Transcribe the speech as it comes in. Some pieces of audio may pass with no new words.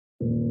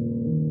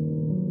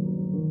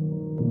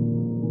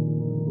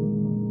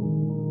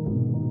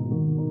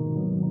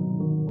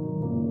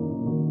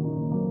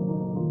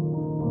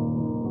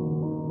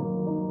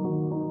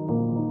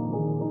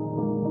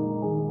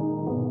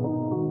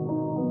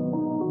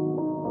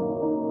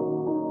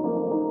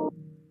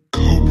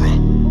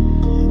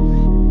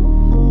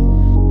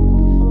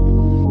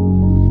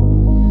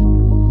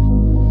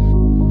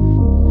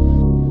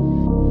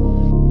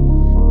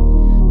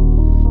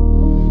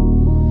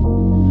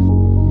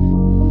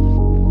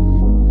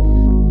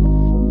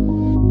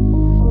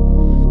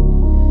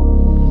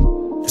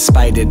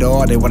Despite it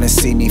all, they wanna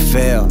see me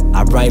fail.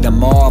 I write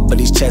them all, but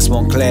these checks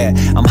won't clear.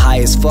 I'm high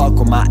as fuck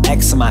with my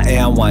ex in my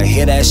ear. I wanna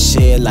hear that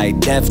shit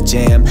like Def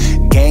Jam.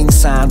 Gang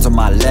signs on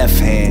my left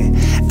hand,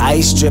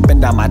 ice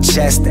dripping down my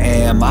chest,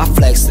 and I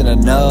flexin'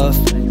 enough.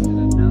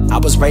 I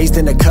was raised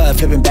in the cut,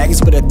 flipping baggies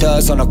with the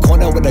thugs on the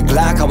corner with a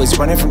Glock. Always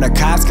running from the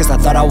cops cause I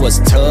thought I was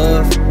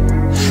tough.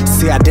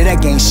 See, I did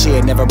that gang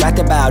shit, never rapped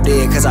about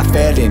it cause I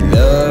fell in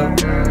love.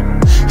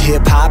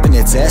 Hip-hop in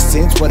its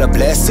essence, what a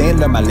blessing.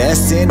 Learn my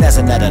lesson as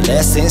an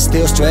adolescent.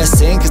 Still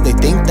stressing cause they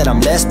think that I'm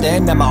less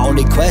than. And my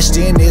only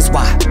question is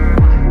why?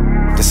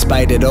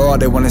 Despite it all,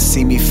 they wanna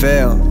see me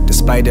fail.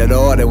 Despite it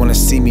all, they wanna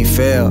see me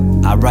fail.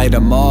 I write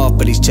them off,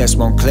 but these checks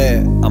won't clear.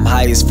 I'm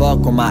high as fuck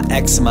with my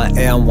ex in my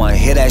ear. I wanna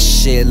hear that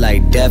shit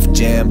like Def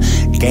Jam.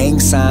 Gang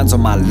signs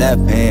on my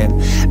left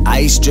hand,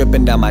 ice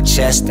dripping down my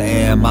chest,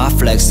 and I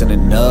flexin'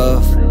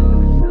 enough.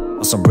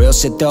 On some real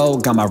shit though,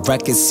 got my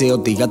record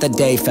sealed the other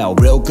day, felt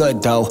real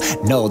good though.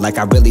 No, like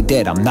I really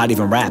did, I'm not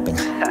even rapping.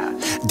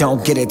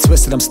 Don't get it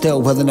twisted, I'm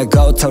still willing to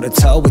go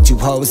toe-to-toe with you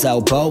hoes,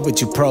 elbow with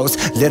you pros.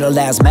 Little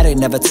asthmatic,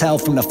 never tell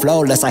from the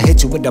flow unless I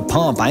hit you with the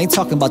pump. I ain't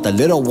talking about the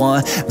little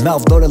one,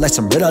 mouth loaded like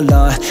some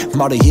Ritalin.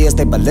 From all the years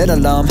they belittle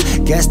them,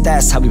 guess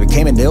that's how we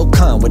became an ill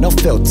cunt with no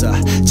filter.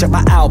 Check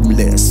my album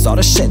list, all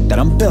the shit that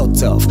I'm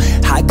built of.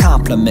 High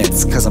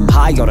compliments, cause I'm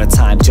high all the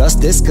time.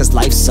 Justice, cause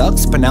life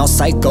sucks, pronounce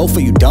SYko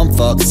for you dumb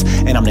fucks.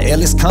 And I'm the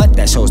illest cunt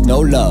that shows no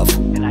love,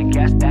 and I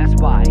guess that's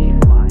why.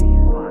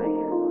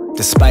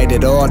 Despite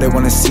it all, they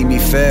wanna see me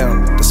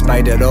fail.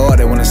 Despite it all,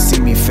 they wanna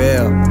see me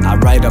fail. I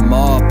write them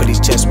off, but these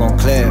checks won't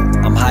clear.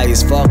 I'm high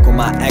as fuck with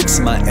my ex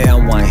in my ear. I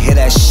wanna hear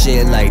that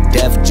shit like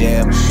Def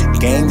Jam.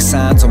 Gang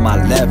signs on my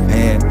left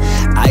hand,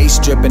 ice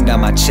dripping down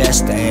my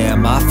chest,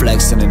 and I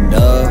flexin'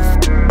 enough.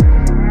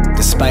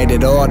 Despite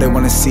it all, they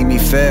wanna see me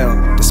fail.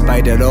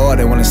 Despite it all,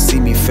 they wanna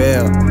see me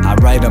fail. I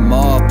write them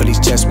off, but these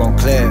checks won't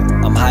clear.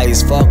 I'm high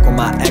as fuck with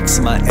my ex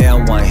in my ear.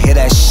 I wanna hear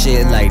that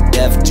shit like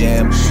Def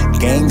Jam.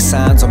 Gang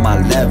signs on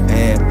my left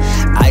hand,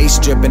 ice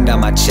dripping down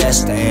my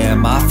chest,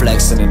 and I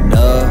flexin'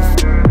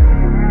 enough.